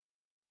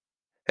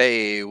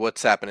Hey,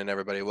 what's happening,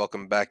 everybody?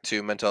 Welcome back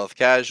to Mental Health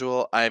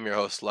Casual. I am your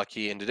host,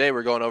 Lucky, and today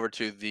we're going over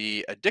to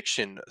the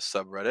addiction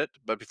subreddit.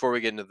 But before we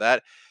get into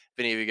that, if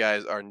any of you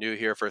guys are new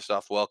here, first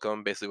off,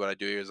 welcome. Basically, what I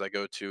do here is I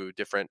go to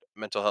different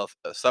mental health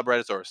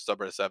subreddits or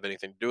subreddits that have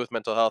anything to do with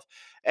mental health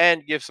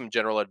and give some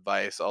general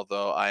advice,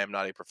 although I am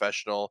not a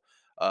professional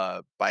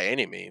by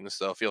any means.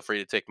 So feel free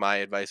to take my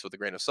advice with a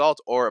grain of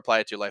salt or apply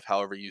it to your life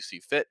however you see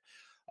fit.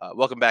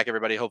 Welcome back,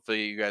 everybody.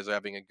 Hopefully, you guys are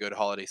having a good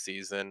holiday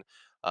season.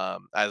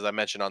 As I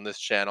mentioned on this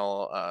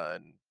channel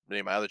and many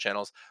of my other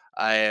channels,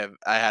 I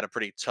had a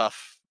pretty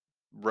tough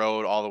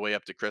road all the way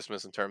up to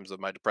Christmas in terms of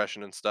my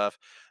depression and stuff.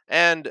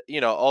 And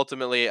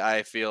ultimately,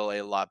 I feel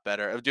a lot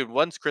better. Dude,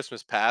 once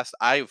Christmas passed,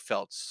 I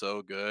felt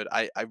so good.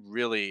 I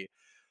really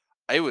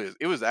it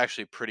was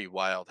actually pretty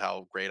wild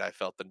how great I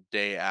felt the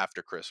day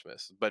after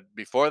Christmas. But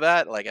before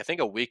that, like I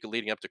think a week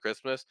leading up to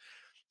Christmas,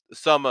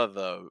 some of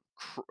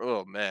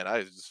oh man, I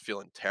was just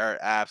feeling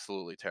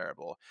absolutely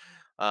terrible.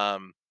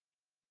 Um,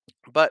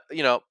 but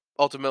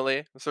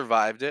ultimately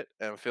survived it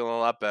and I'm feeling a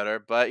lot better.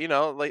 But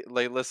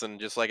like listen,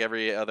 just like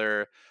every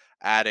other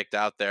addict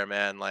out there,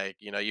 man, like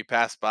you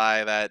pass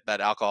by that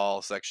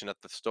alcohol section at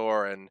the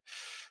store and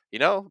you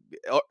know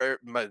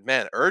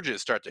man,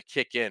 urges start to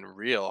kick in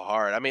real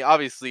hard. I mean,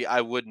 obviously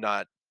I would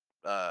not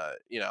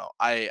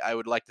I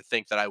would like to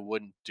think that I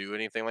wouldn't do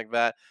anything like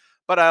that,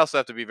 but I also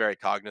have to be very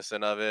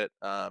cognizant of it.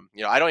 I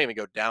don't even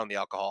go down the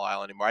alcohol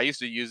aisle anymore. I used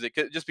to use it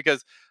just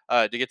because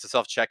to get to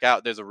self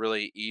checkout, there's a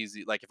really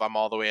easy, like if I'm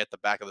all the way at the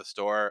back of the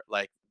store,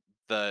 like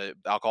the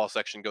alcohol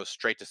section goes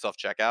straight to self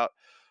checkout.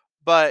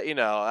 But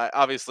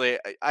obviously,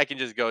 I can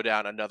just go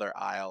down another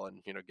aisle and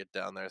get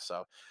down there.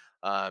 So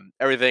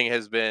everything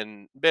has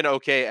been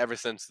okay ever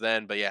since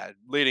then. But yeah,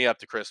 leading up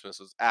to Christmas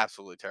was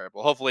absolutely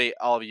terrible. Hopefully,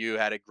 all of you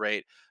had a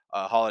great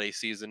holiday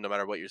season, no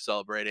matter what you're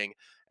celebrating.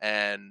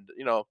 And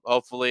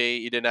hopefully,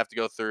 you didn't have to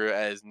go through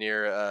as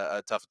near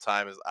a tough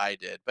time as I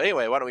did. But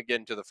anyway, why don't we get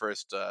into the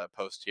first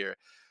post here? It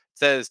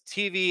says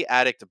TV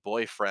addict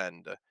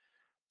boyfriend.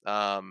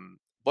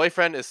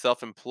 Boyfriend is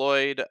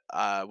self-employed.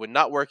 When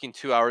not working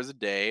 2 hours a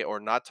day or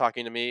not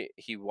talking to me,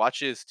 he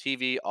watches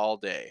TV all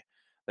day.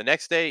 The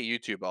next day,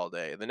 YouTube all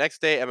day. The next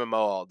day, MMO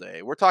all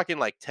day. We're talking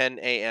like 10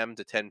 a.m.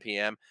 to 10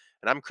 p.m.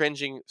 And I'm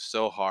cringing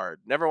so hard.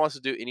 Never wants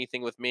to do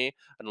anything with me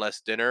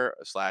unless dinner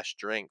slash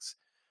drinks.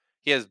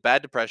 He has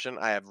bad depression.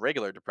 I have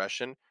regular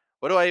depression.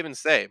 What do I even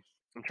say?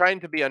 I'm trying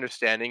to be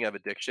understanding of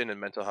addiction and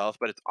mental health,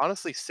 but it's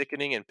honestly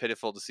sickening and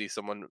pitiful to see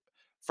someone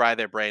fry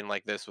their brain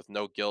like this with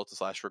no guilt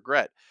slash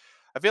regret.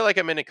 I feel like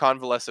I'm in a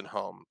convalescent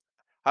home.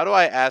 How do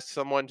I ask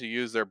someone to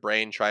use their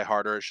brain, try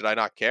harder? Should I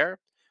not care?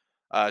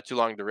 Too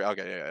long to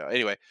okay. Yeah.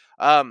 Anyway,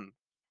 um,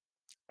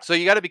 so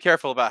you got to be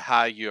careful about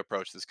how you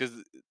approach this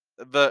because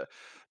the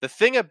the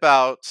thing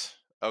about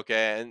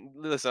okay, and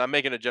listen, I'm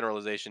making a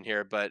generalization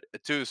here, but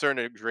to a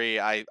certain degree,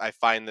 I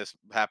find this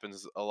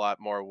happens a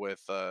lot more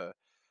with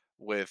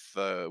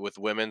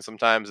women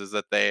sometimes is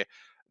that they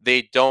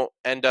don't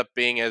end up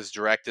being as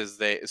direct as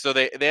they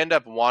end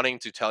up wanting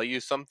to tell you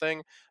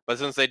something, but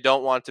since they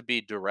don't want to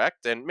be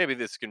direct, and maybe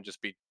this can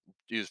just be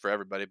used for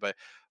everybody, but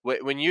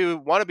when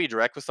you want to be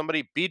direct with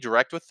somebody, be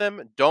direct with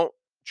them.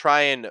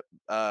 Try and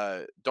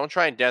don't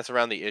try and dance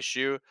around the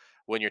issue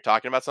when you're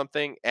talking about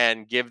something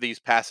and give these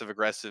passive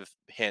aggressive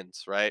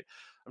hints, right?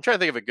 I'm trying to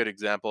think of a good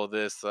example of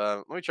this.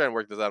 Let me try and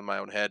work this out in my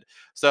own head.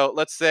 So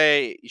let's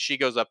say she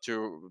goes up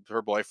to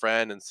her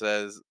boyfriend and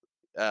says,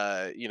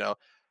 you know,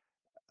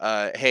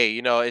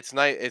 hey, it's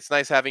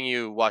nice having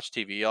you watch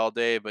TV all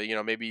day, but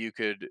maybe we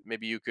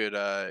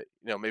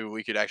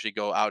could actually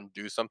go out and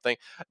do something.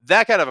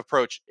 That kind of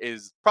approach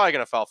is probably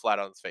going to fall flat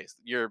on its face.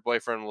 Your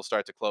boyfriend will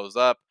start to close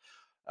up.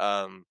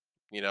 Um,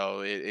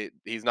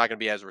 he's not going to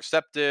be as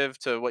receptive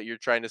to what you're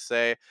trying to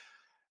say.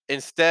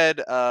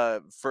 Instead,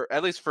 for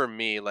at least for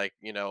me, like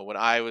when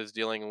I was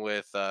dealing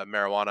with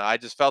marijuana, I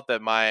just felt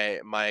that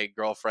my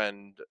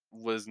girlfriend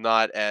was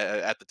not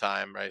at the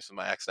time, right? So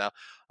my ex now,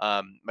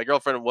 my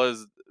girlfriend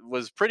was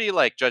pretty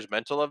like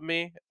judgmental of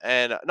me,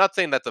 and not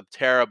saying that's a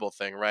terrible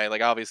thing, right?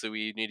 Like obviously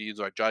we need to use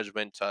our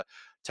judgment to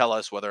tell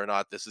us whether or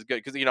not this is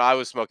good, because I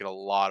was smoking a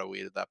lot of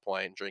weed at that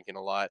point, drinking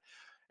a lot.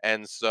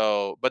 And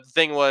so, but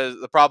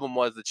the problem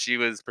was that she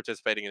was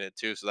participating in it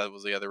too. So that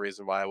was the other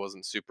reason why I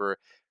wasn't super,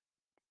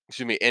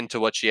 excuse me, into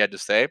what she had to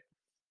say.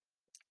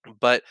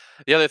 But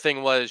the other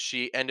thing was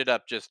she ended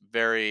up just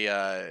very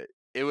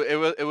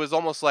it was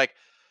almost like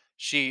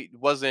she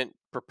wasn't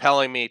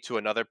propelling me to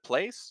another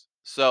place.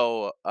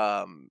 So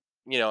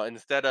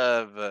instead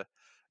of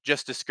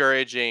just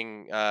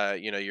discouraging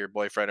your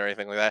boyfriend or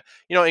anything like that,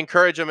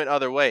 encourage him in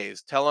other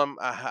ways. Tell him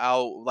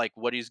how, like,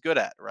 what he's good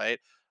at, right?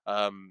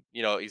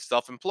 He's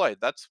self-employed.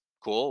 That's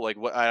cool. Like,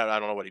 what, I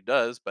don't know what he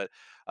does, but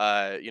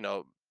uh you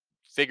know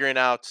figuring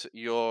out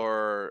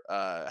your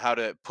how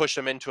to push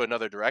them into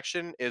another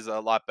direction is a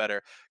lot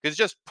better, because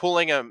just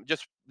pulling them,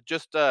 just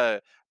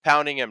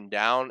pounding him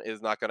down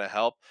is not going to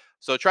help.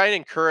 So try and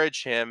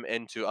encourage him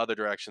into other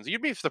directions.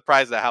 You'd be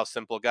surprised at how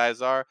simple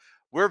guys are.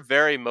 We're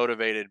very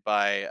motivated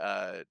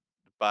by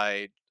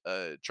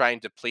trying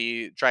to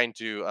please, trying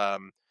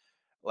to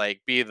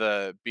like be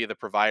the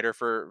provider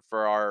for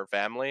our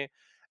family.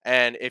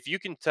 And if you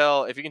can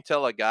tell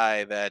a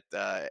guy that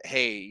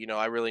hey,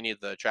 I really need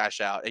the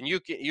trash out, and you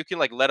can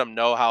like let him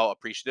know how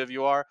appreciative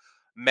you are,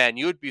 man,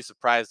 you would be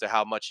surprised at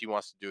how much he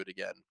wants to do it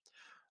again.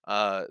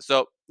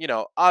 So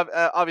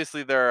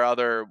obviously there are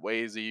other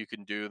ways that you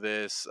can do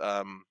this.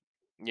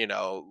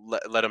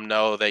 Let them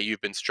know that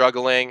you've been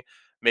struggling.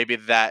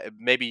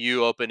 Maybe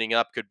you opening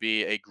up could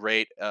be a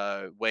great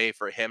way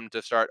for him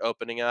to start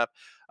opening up.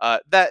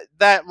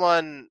 That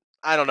one,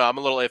 I don't know. I'm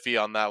a little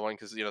iffy on that one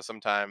because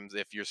sometimes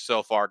if you're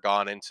so far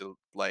gone into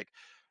like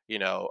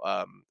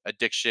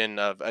addiction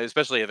of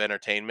especially of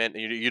entertainment,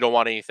 you don't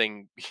want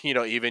anything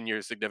even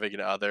your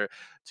significant other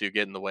to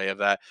get in the way of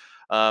that.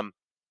 Um,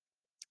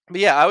 but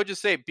yeah, I would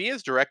just say be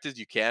as direct as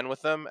you can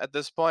with them at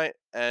this point,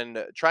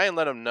 and try and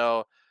let them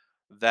know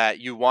that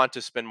you want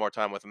to spend more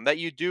time with them. That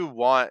you do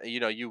want,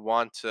 you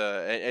want to,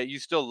 and you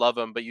still love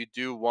him, but you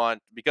do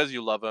want, because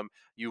you love him,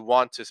 you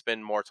want to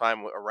spend more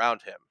time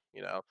around him.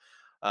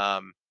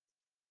 Um,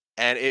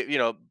 and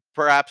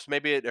perhaps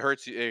maybe it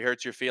hurts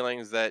your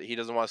feelings that he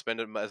doesn't want to spend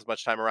as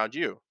much time around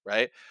you,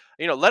 right?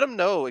 Let him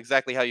know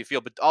exactly how you feel,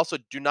 but also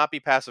do not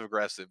be passive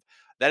aggressive.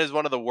 That is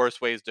one of the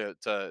worst ways to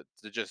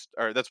just,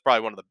 or that's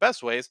probably one of the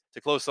best ways to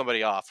close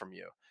somebody off from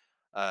you,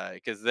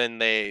 because then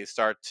they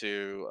start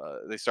to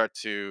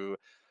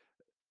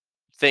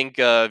think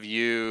of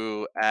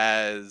you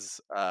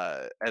as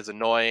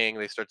annoying.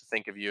 They start to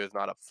think of you as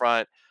not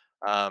upfront.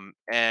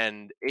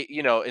 And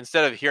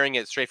instead of hearing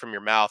it straight from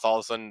your mouth, all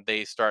of a sudden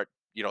they start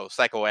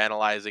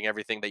psychoanalyzing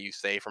everything that you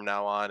say from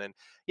now on. And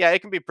yeah,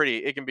 it can be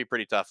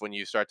pretty tough when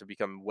you start to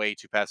become way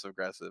too passive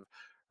aggressive,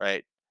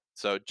 right?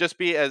 So just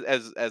be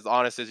as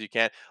honest as you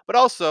can, but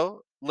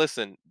also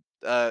listen.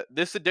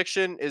 This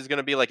addiction is going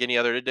to be like any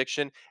other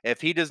addiction.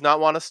 If he does not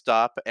want to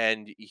stop,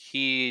 and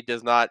he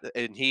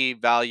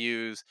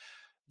values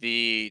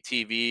the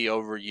TV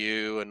over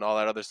you and all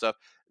that other stuff,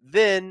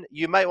 then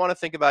you might want to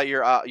think about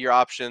your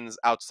options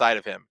outside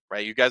of him,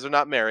 right? You guys are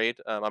not married.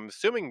 I'm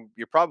assuming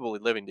you're probably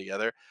living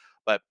together,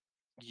 but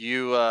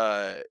you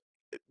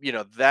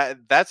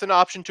that's an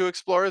option to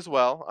explore as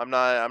well. I'm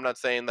not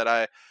saying that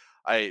I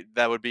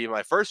that would be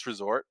my first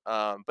resort.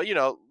 But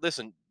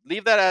listen,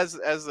 leave that as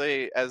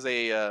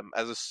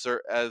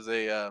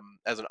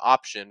an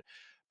option,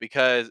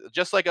 because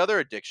just like other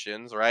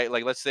addictions, right?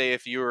 Like let's say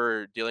if you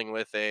were dealing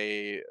with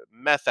a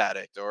meth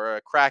addict or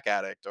a crack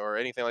addict or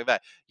anything like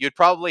that, you'd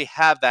probably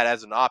have that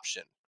as an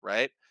option,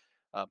 right?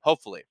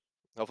 Hopefully.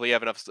 Hopefully you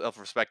have enough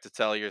self-respect to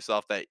tell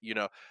yourself that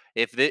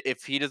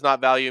if he does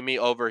not value me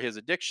over his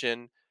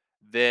addiction,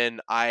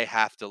 then I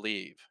have to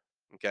leave.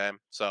 Okay.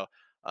 So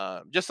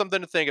just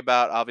something to think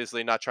about.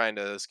 Obviously, not trying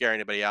to scare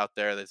anybody out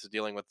there that's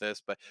dealing with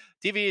this, but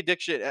TV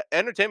addiction,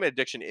 entertainment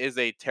addiction is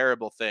a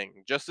terrible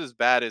thing, just as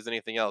bad as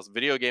anything else.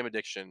 Video game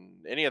addiction,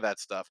 any of that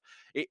stuff,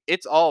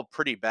 it's all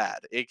pretty bad.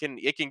 It can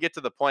get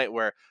to the point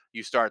where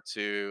you start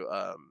to,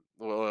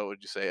 what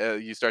would you say?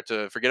 You start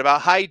to forget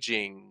about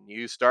hygiene.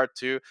 You start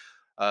to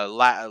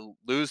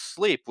lose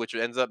sleep, which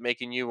ends up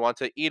making you want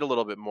to eat a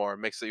little bit more.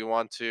 Makes you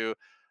want to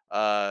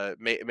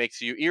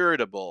makes you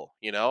irritable.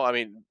 I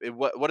mean,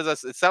 what is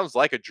that? It sounds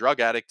like a drug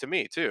addict to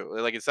me too.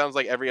 Like it sounds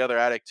like every other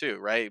addict too,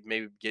 right?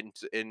 Maybe getting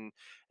in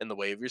the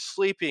way of your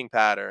sleeping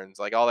patterns,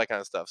 like all that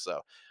kind of stuff.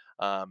 So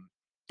um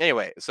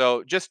anyway,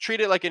 so just treat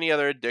it like any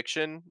other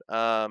addiction.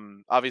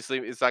 Obviously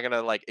it's not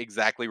gonna like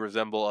exactly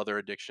resemble other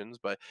addictions,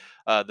 but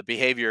the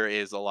behavior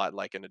is a lot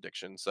like an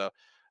addiction. So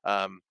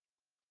um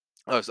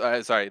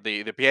sorry.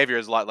 The behavior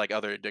is a lot like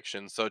other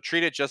addictions, so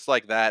treat it just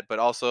like that. But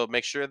also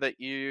make sure that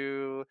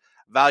you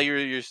value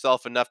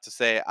yourself enough to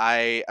say,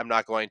 "I am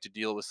not going to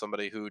deal with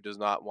somebody who does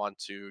not want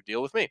to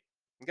deal with me."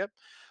 Okay.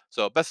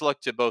 So best of luck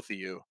to both of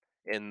you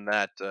in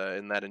that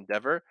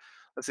endeavor.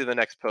 Let's see the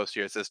next post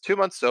here. It says 2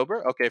 months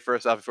sober. Okay,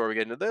 first off, before we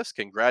get into this,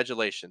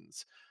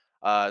 congratulations.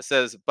 It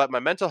says, but my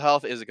mental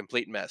health is a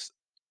complete mess.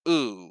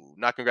 Ooh,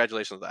 not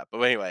congratulations on that.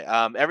 But anyway,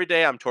 every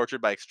day I'm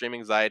tortured by extreme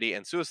anxiety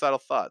and suicidal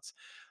thoughts.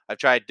 I've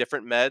tried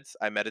different meds.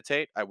 I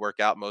meditate. I work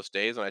out most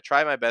days, and I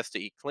try my best to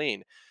eat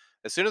clean.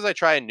 As soon as I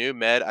try a new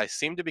med, I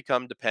seem to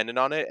become dependent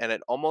on it,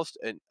 and almost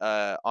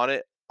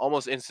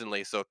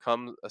instantly. So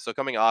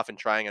coming off and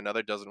trying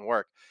another doesn't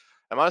work.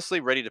 I'm honestly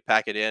ready to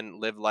pack it in,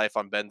 live life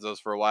on benzos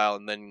for a while,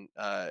 and then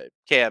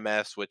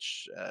KMS,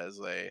 which is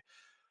an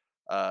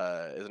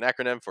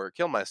acronym for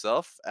kill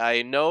myself.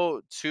 I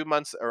know 2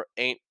 months or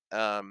ain't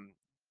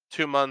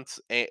 2 months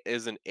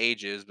isn't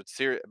ages, but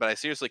I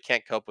seriously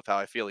can't cope with how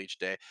I feel each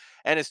day,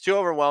 and it's too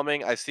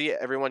overwhelming. I see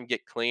everyone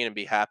get clean and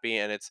be happy,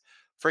 and it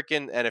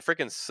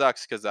freaking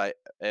sucks because I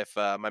if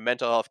my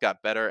mental health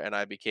got better and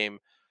I became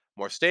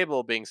more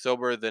stable being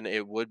sober, then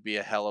it would be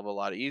a hell of a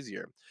lot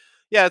easier.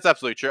 Yeah, it's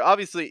absolutely true.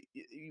 Obviously,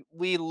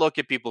 we look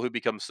at people who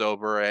become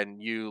sober,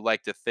 and you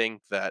like to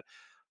think that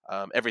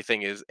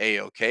everything is a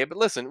okay. But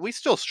listen, we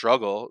still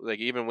struggle. Like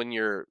even when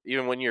you're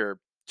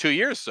 2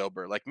 years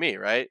sober, like me,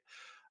 right?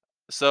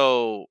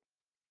 So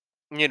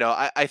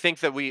I think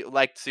that we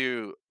like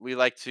to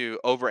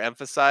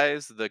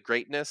overemphasize the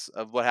greatness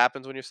of what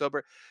happens when you're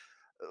sober.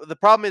 the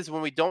problem is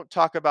when we don't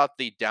talk about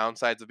the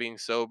downsides of being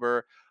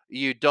sober,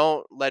 you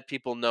don't let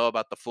people know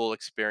about the full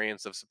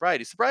experience of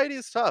sobriety. Sobriety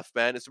is tough,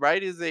 man.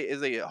 Sobriety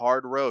is a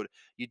hard road.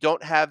 You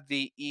don't have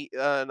I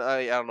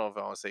don't know if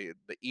I want to say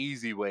the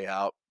easy way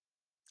out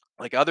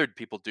like other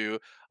people do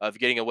of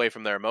getting away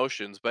from their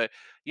emotions, but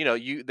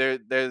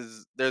there's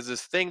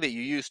this thing that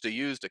you used to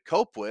use to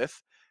cope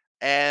with,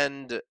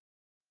 and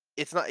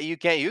it's not, you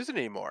can't use it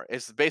anymore.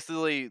 It's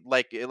basically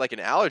like an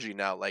allergy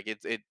now. Like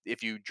it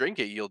if you drink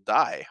it, you'll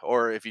die,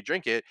 or if you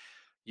drink it,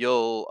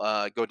 you'll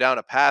go down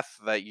a path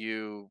that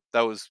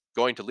was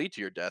going to lead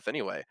to your death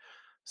anyway.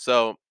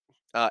 So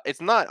it's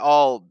not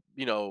all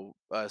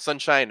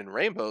sunshine and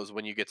rainbows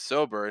when you get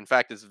sober. In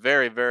fact, it's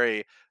very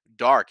very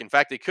dark. In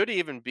fact, it could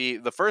even be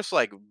the first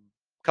like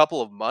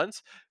couple of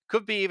months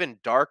could be even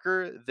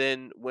darker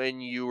than when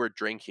you were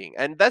drinking.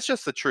 And that's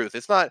just the truth.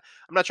 It's not,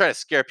 I'm not trying to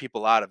scare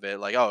people out of it.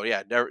 Like, oh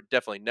yeah, never,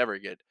 definitely never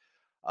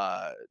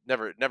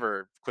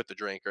quit the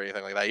drink or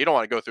anything like that. You don't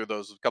want to go through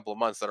those couple of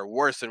months that are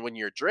worse than when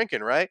you're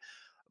drinking, right?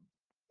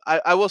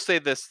 I will say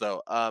this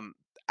though.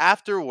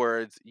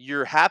 Afterwards,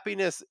 your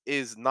happiness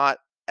is not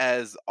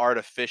as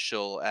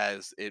artificial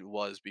as it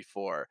was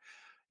before.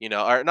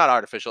 Or not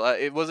artificial.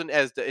 It wasn't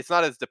as it's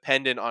not as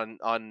dependent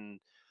on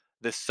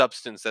this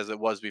substance as it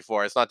was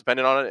before. It's not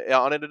dependent on it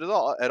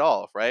at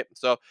all, right?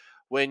 So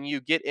when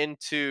you get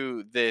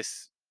into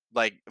this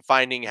like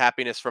finding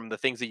happiness from the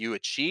things that you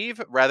achieve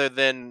rather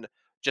than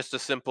just a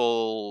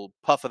simple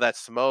puff of that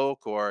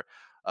smoke or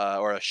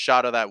a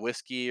shot of that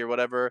whiskey or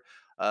whatever,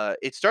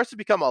 it starts to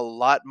become a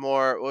lot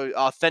more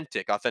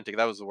authentic. Authentic.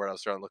 That was the word I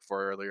was trying to look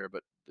for earlier,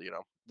 but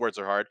words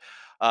are hard.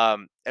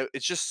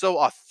 It's just so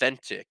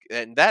authentic,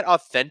 and that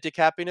authentic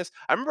happiness.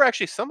 I remember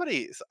actually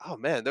oh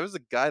man, there was a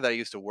guy that I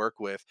used to work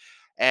with,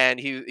 and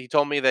he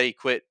told me that he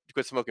quit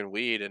smoking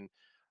weed, and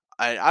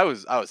I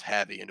was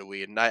heavy into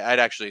weed, and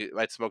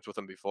I'd smoked with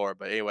him before,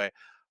 but anyway,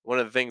 one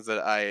of the things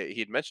that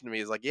he'd mentioned to me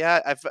is like,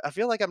 yeah, I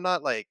feel like I'm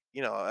not like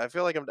I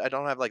feel like I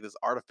don't have like this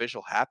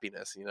artificial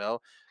happiness, kind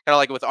of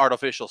like with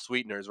artificial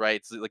sweeteners, right?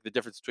 It's like the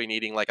difference between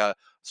eating like a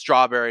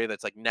strawberry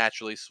that's like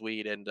naturally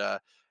sweet and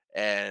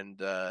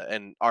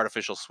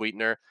artificial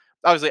sweetener.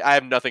 Obviously, I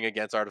have nothing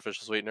against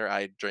artificial sweetener.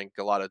 I drink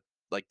a lot of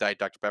like Diet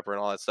Dr Pepper and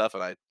all that stuff,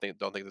 and I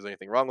don't think there's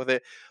anything wrong with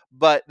it.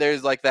 But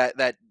there's like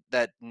that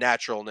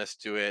naturalness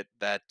to it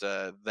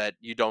that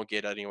you don't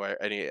get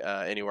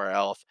anywhere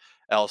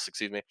else,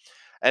 excuse me.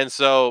 And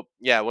so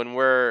yeah, when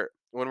we're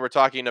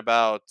talking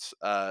about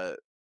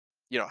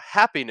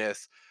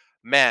happiness,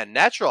 man,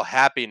 natural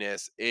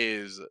happiness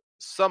is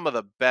some of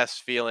the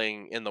best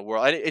feeling in the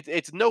world, and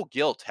it's no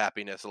guilt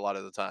happiness a lot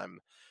of the time.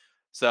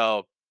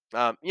 So,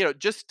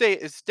 just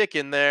stick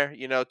in there.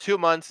 2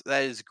 months,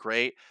 that is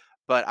great.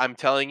 But I'm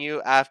telling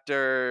you,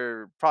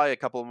 after probably a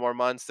couple more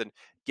months and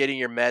getting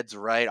your meds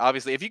right,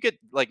 obviously, if you get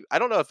like, I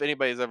don't know if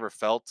anybody's ever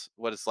felt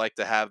what it's like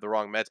to have the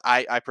wrong meds.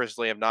 I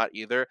personally have not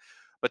either.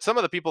 But some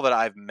of the people that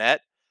I've met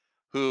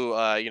who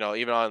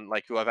even on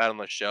like who I've had on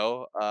the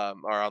show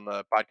or on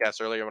the podcast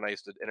earlier when I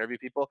used to interview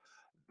people,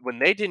 when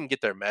they didn't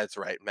get their meds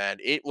right, man,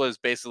 it was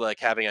basically like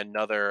having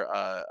another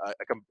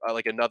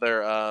like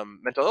another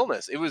mental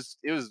illness. It was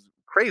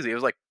crazy. It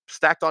was like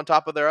stacked on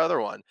top of their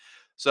other one.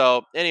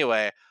 So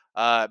anyway,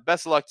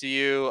 best of luck to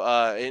you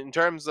in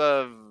terms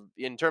of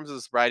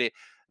sobriety.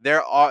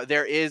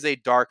 There is a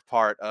dark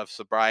part of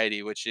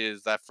sobriety, which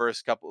is that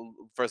first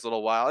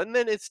little while, and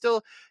then it's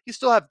still you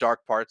still have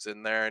dark parts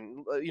in there,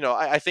 and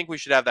I think we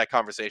should have that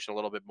conversation a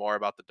little bit more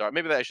about the dark.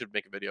 Maybe that I should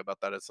make a video about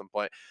that at some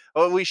point.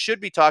 But we should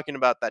be talking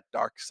about that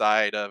dark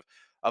side of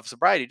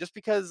sobriety, just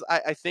because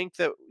I think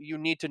that you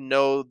need to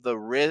know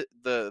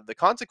the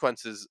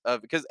consequences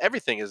of, because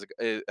everything has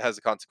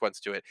a consequence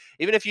to it.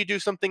 Even if you do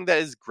something that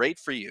is great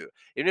for you,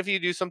 even if you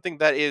do something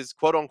that is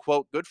quote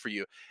unquote good for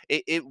you,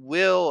 it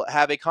will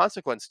have a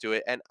consequence to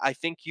it. And I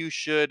think you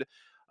should,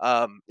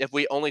 if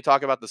we only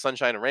talk about the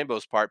sunshine and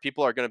rainbows part,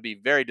 people are going to be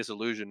very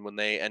disillusioned when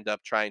they end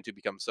up trying to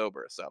become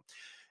sober. So,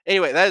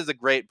 anyway, that is a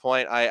great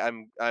point.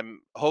 I'm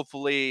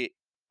hopefully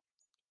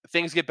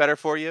things get better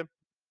for you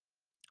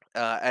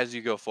as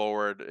you go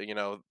forward.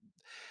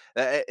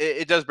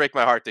 It does break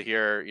my heart to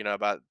hear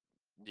about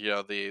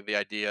the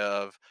idea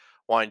of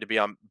wanting to be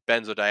on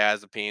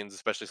benzodiazepines,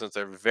 especially since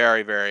they're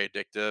very very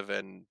addictive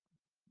and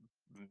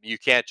you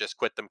can't just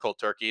quit them cold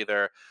turkey.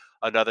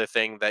 Another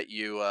thing that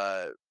you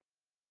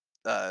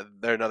they're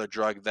another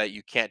drug that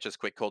you can't just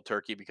quit cold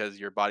turkey because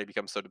your body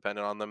becomes so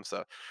dependent on them.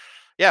 So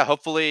yeah,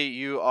 hopefully that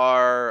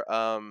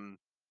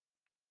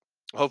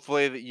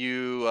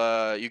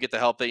you get the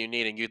help that you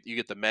need, and you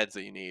get the meds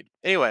that you need.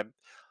 Anyway,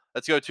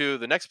 let's go to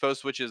the next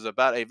post, which is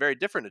about a very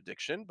different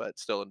addiction, but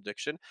still an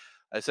addiction.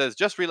 It says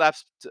just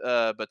relapsed,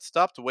 but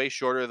stopped way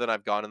shorter than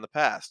I've gone in the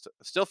past.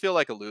 Still feel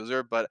like a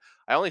loser, but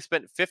I only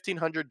spent $1,500,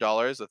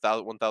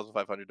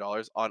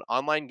 $1,500 on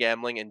online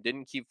gambling and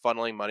didn't keep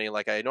funneling money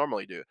like I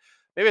normally do.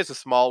 Maybe it's a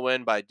small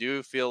win, but I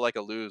do feel like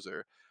a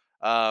loser.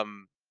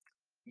 Um,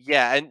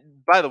 yeah, and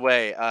by the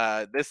way,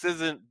 this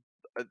isn't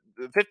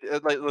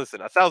like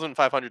listen,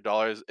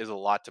 $1,500 is a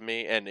lot to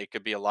me, and it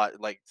could be a lot,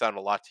 like sound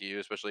a lot to you,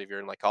 especially if you're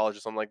in like college or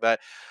something like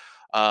that.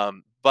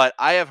 But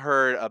I have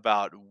heard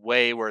about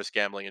way worse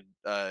gambling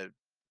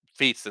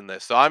feats than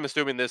this. So I'm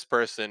assuming this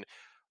person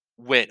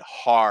went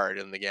hard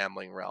in the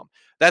gambling realm.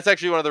 That's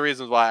actually one of the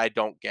reasons why I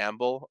don't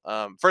gamble.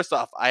 First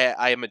off,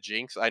 I am a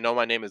jinx. I know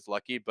my name is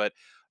Lucky, but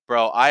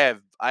bro, I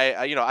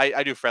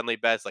do friendly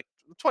bets like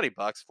 $20,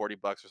 $40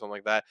 or something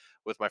like that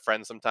with my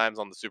friends sometimes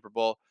on the Super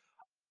Bowl.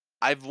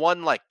 I've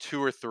won like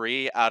 2 or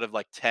 3 out of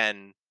like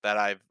 10 that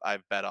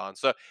I've bet on.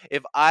 So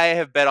if I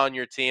have bet on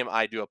your team,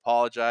 I do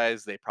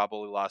apologize. They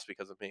probably lost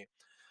because of me.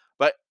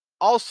 But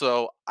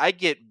also, I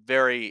get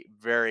very,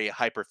 very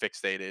hyper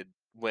fixated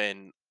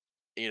when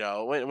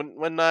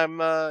when I'm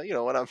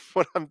when I'm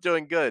when I'm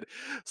doing good.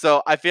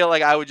 So I feel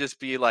like I would just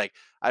be like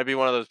I'd be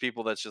one of those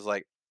people that's just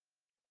like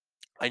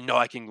I know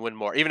I can win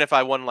more. Even if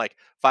I won like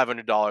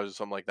 $500 or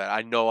something like that,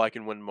 I know I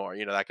can win more,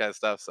 that kind of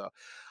stuff. So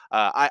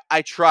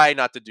I try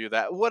not to do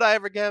that. Would I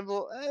ever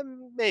gamble?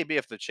 Maybe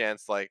if the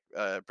chance like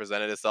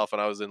presented itself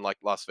and I was in like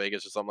Las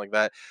Vegas or something like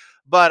that.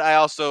 But I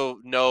also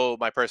know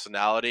my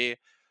personality.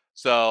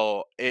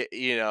 So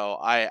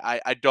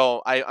I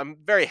don't I'm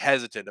very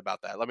hesitant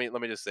about that. Let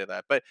me just say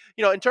that. But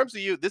in terms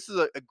of you, this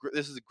is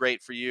this is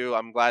great for you.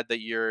 I'm glad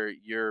that you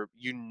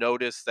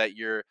notice that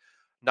you're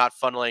not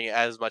funneling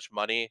as much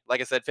money. Like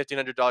I said,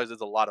 $1,500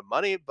 is a lot of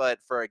money, but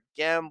for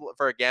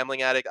a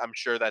gambling addict, I'm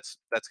sure that's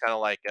kind of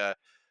like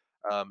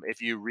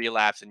if you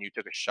relapse and you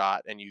took a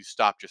shot and you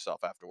stopped yourself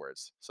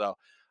afterwards. So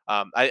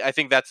I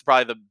think that's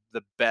probably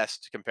the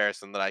best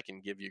comparison that I can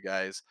give you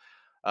guys.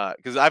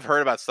 Because I've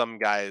heard about some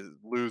guys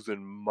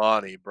losing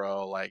money,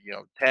 bro, like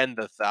ten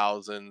to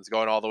thousands,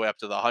 going all the way up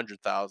to the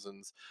hundred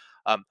thousands.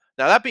 Now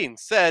that being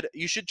said,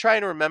 you should try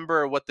and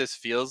remember what this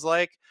feels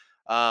like.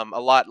 A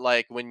lot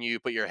like when you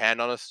put your hand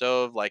on a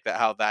stove, like that.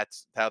 How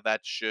that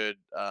should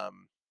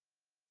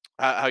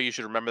how you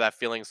should remember that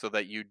feeling so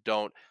that you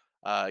don't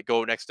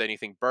go next to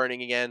anything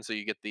burning again. So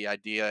you get the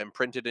idea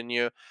imprinted in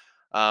you.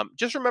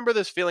 Just remember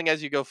this feeling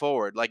as you go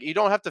forward. Like you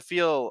don't have to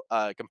feel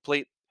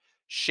complete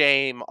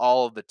shame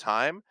all of the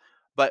time,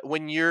 but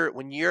when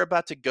you're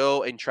about to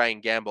go and try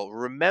and gamble,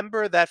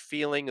 remember that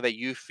feeling that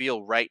you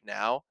feel right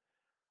now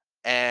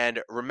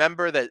and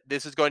remember that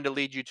this is going to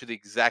lead you to the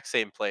exact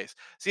same place.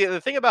 See,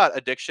 the thing about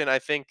addiction, I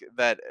think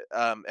that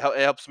it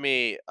helps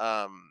me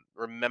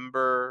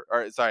remember,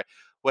 or sorry,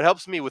 what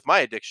helps me with my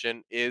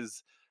addiction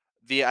is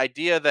the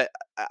idea that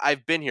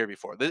I've been here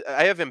before.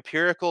 I have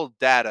empirical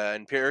data,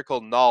 empirical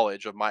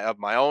knowledge of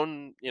my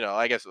own,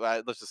 I guess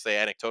let's just say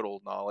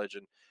anecdotal knowledge,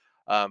 and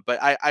but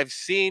I've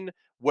seen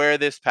where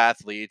this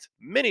path leads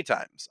many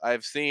times.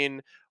 I've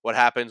seen what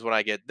happens when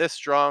I get this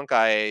drunk.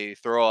 I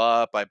throw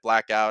up, I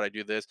black out, I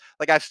do this.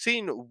 Like I've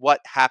seen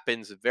what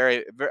happens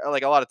very, very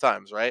like a lot of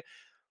times, right?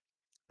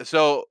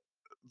 So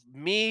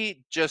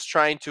me just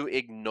trying to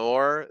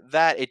ignore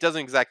that, it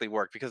doesn't exactly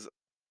work because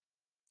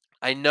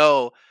I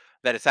know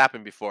that it's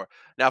happened before.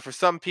 Now, for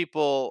some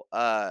people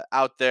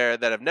out there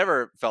that have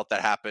never felt that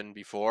happen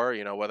before,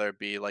 whether it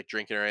be like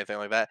drinking or anything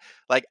like that,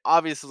 like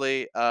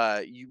obviously,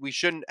 we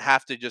shouldn't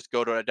have to just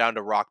go down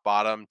to rock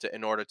bottom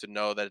in order to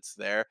know that it's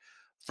there.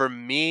 For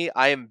me,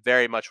 I am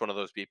very much one of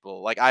those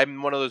people. Like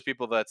I'm one of those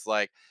people that's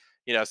like,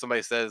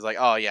 somebody says like,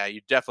 "Oh yeah,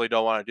 you definitely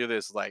don't want to do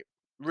this." Like,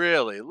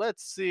 really?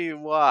 Let's see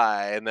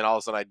why. And then all of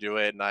a sudden I do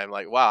it, and I'm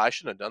like, "Wow, I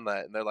shouldn't have done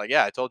that." And they're like,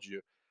 "Yeah, I told you."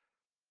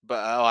 But,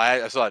 oh,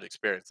 I still had to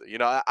experience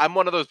it, I'm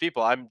one of those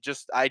people, I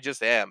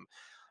just am.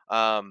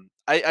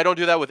 I don't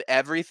do that with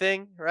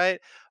everything, right?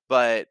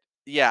 But,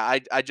 yeah,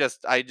 I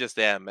just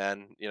am,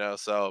 man,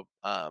 so,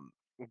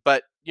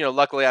 but,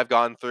 luckily, I've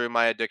gone through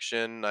my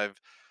addiction,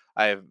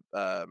 I've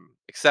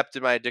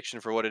accepted my addiction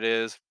for what it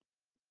is,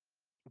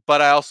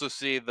 but I also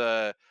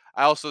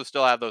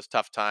still have those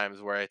tough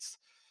times where it's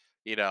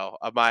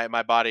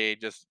my body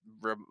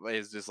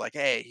is just like,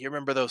 hey, you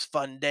remember those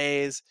fun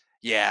days?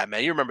 Yeah,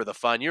 man, you remember the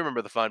fun,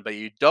 but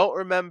you don't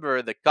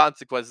remember the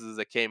consequences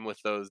that came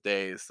with those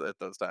days at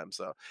those times.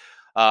 So,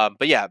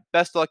 but yeah,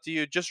 best of luck to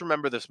you. Just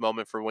remember this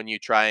moment for when you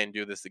try and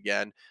do this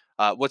again.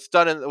 What's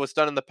done in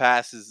the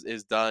past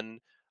is done.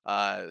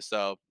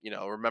 So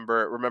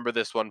remember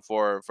this one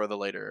for the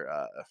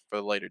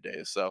later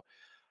days. So,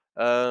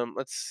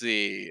 let's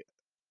see.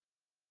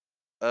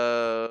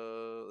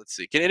 Let's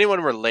see. Can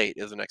anyone relate?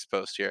 Is the next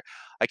post here.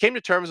 I came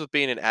to terms with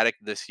being an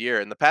addict this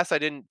year. In the past, I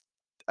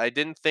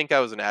didn't think I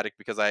was an addict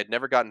because I had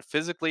never gotten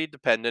physically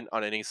dependent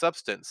on any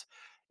substance.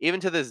 Even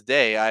to this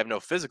day, I have no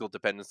physical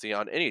dependency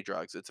on any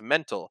drugs. It's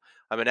mental.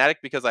 I'm an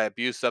addict because I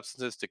abuse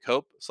substances to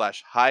cope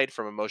slash hide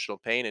from emotional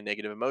pain and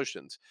negative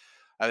emotions.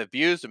 I've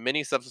abused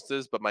many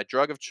substances, but my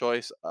drug of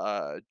choice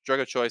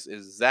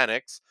is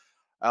Xanax.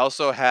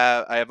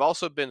 I have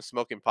also been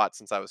smoking pot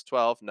since I was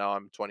 12. Now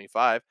I'm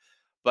 25,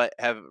 but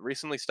have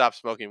recently stopped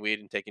smoking weed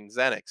and taking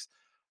Xanax.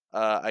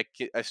 I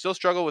still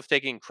struggle with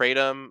taking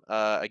kratom.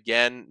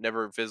 Again,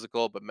 never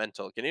physical but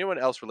mental. Can anyone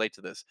else relate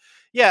to this?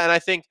 Yeah, and I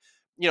think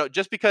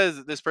just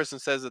because this person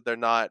says that they're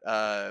not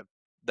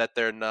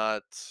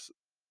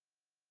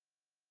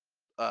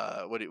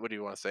what do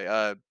you want to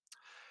say?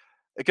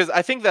 Because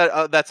I think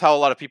that that's how a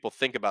lot of people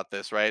think about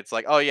this, right? It's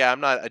like, oh yeah,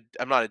 I'm not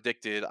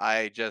addicted.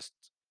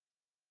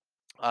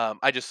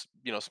 I just,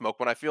 smoke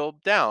when I feel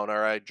down,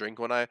 or I drink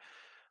when I'm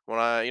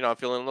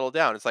feeling a little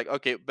down. It's like,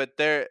 okay, but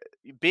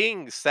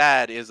being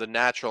sad is a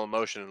natural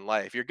emotion in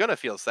life. You're gonna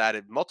feel sad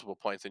at multiple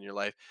points in your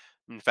life.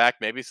 In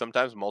fact, maybe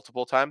sometimes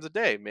multiple times a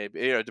day. Maybe,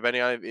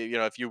 depending on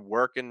if you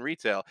work in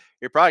retail,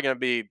 you're probably gonna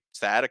be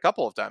sad a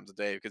couple of times a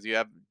day because you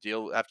have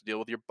to deal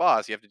with your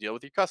boss, you have to deal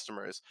with your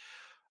customers.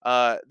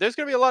 There's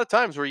gonna be a lot of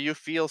times where you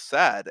feel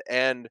sad,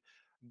 and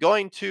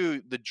going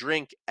to the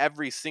drink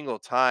every single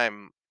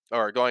time,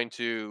 or going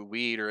to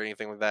weed or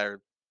anything like that,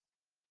 or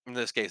in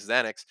this case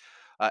Xanax,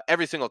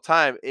 every single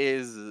time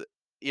is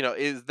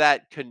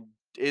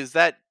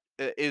that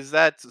is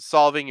that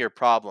solving your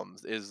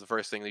problems, is the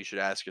first thing that you should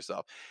ask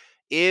yourself.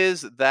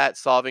 Is that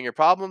solving your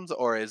problems,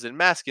 or is it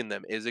masking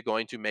them? Is it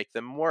going to make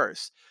them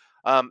worse?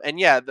 And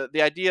yeah,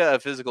 the idea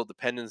of physical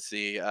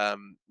dependency, I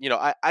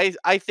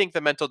think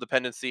the mental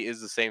dependency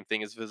is the same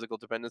thing as physical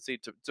dependency.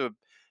 To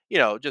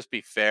just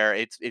be fair,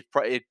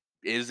 it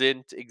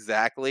isn't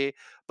exactly,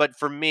 but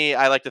for me,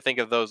 I like to think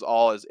of those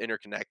all as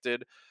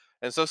interconnected.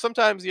 And so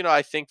sometimes,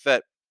 I think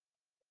that,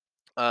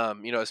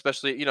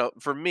 especially,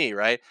 for me,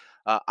 right?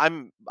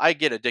 I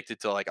get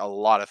addicted to like a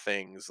lot of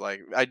things.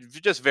 Like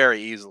just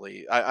very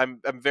easily. I'm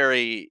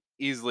very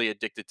easily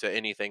addicted to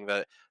anything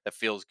that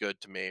feels good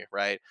to me,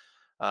 right?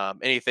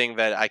 Anything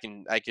that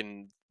I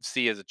can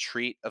see as a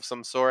treat of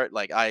some sort,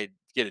 like I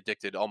get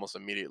addicted almost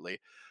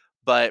immediately.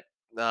 But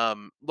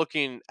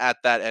looking at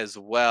that as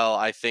well,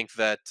 I think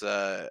that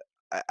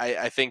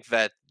I think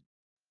that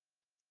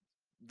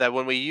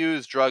when we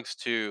use drugs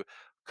to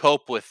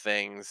cope with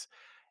things,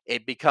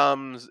 it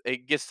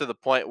gets to the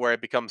point where it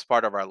becomes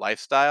part of our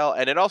lifestyle,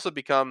 and it also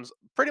becomes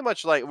pretty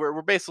much like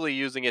we're basically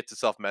using it to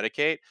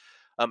self-medicate.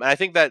 And I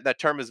think that that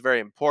term is very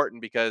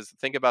important, because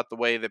think about the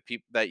way that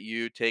people that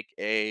you take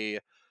a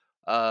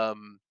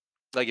um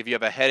like if you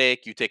have a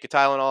headache, you take a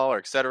Tylenol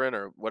or Excedrin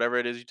or whatever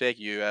it is you take.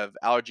 You have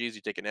allergies,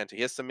 you take an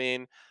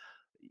antihistamine,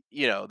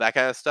 that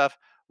kind of stuff.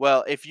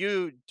 Well, if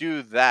you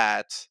do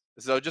that,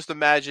 so just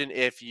imagine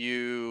if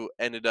you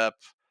ended up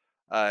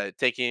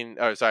taking,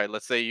 or sorry,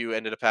 let's say you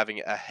ended up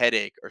having a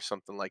headache or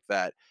something like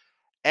that,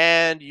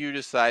 and you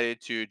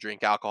decided to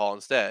drink alcohol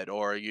instead,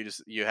 or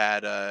you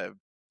had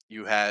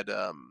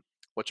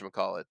what you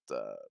call it,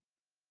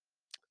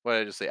 what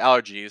did I just say,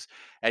 allergies,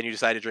 and you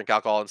decided to drink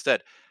alcohol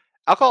instead.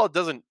 Alcohol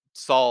doesn't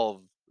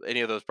solve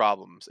any of those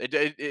problems.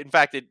 In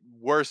fact, it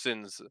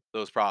worsens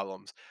those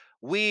problems.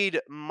 Weed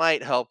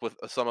might help with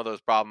some of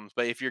those problems,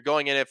 but if you're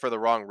going in it for the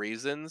wrong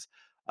reasons,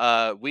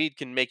 weed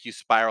can make you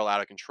spiral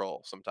out of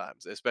control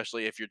sometimes,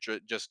 especially if you're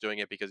just doing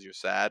it because you're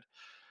sad.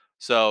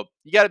 So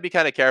you got to be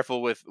kind of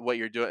careful with what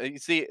you're doing. You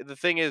see, the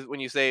thing is,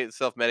 when you say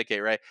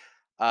self-medicate, right?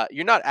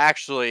 You're not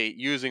actually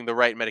using the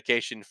right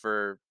medication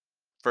for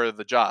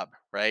the job,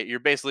 right? You're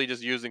basically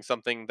just using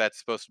something that's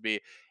supposed to be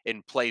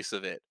in place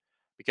of it,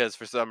 because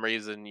for some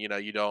reason,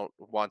 you don't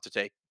want to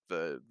take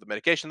the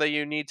medication that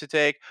you need to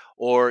take,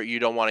 or you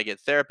don't want to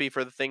get therapy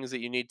for the things that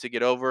you need to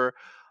get over,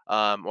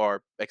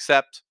 or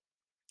accept.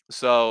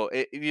 So,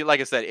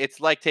 like I said,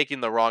 it's like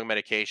taking the wrong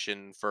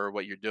medication for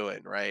what you're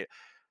doing, right?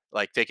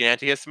 Like taking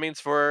antihistamines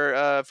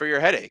for your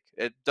headache.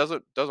 It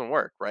doesn't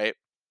work, right?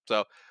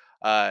 So,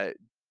 uh,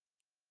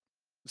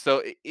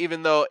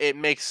 even though it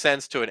makes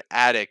sense to an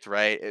addict,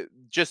 right?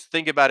 Just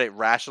think about it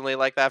rationally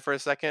like that for a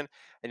second,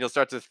 and you'll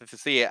start to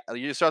see it.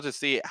 You start to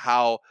see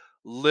how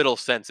little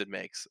sense it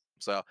makes.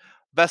 So,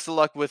 best of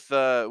luck with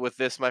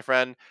this, my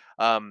friend.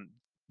 Um,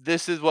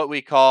 this is what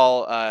we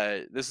call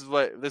this is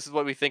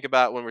what we think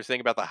about when we're thinking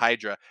about the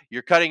Hydra.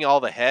 You're cutting all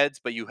the heads,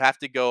 but you have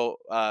to go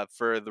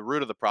for the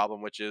root of the problem,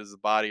 which is the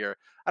body. Or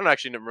I don't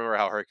actually remember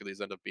how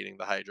Hercules ended up beating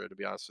the Hydra. To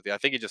be honest with you, I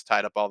think he just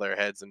tied up all their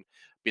heads and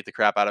beat the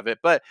crap out of it.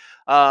 But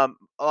a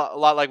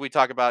lot like we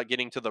talk about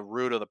getting to the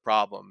root of the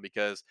problem,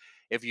 because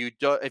if you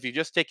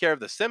just take care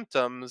of the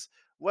symptoms,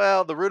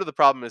 well, the root of the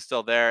problem is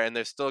still there, and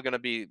there's still going to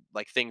be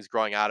like things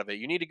growing out of it.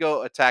 You need to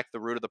go attack the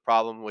root of the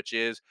problem, which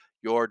is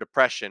your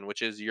depression,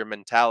 which is your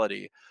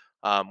mentality.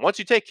 Once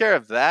you take care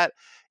of that,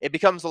 it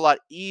becomes a lot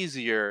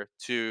easier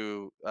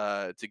to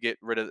get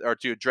rid of, or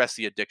to address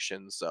the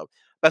addiction. So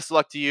best of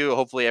luck to you.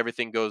 Hopefully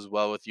everything goes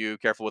well with you.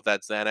 Careful with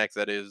that Xanax.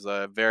 That was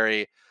a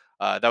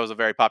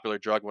very popular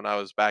drug when I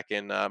was back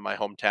in my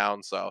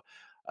hometown. So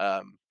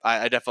I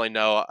definitely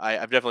know,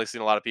 I've definitely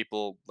seen a lot of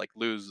people like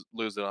lose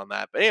it on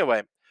that. But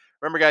anyway,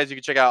 remember, guys, you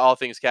can check out all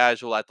things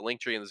casual at the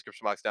link tree in the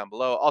description box down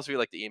below. Also, if you'd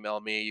like to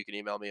email me, you can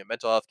email me at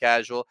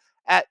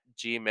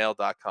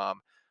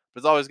mentalhealthcasual@gmail.com.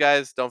 But as always,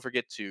 guys, don't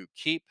forget to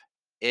keep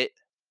it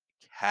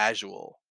casual.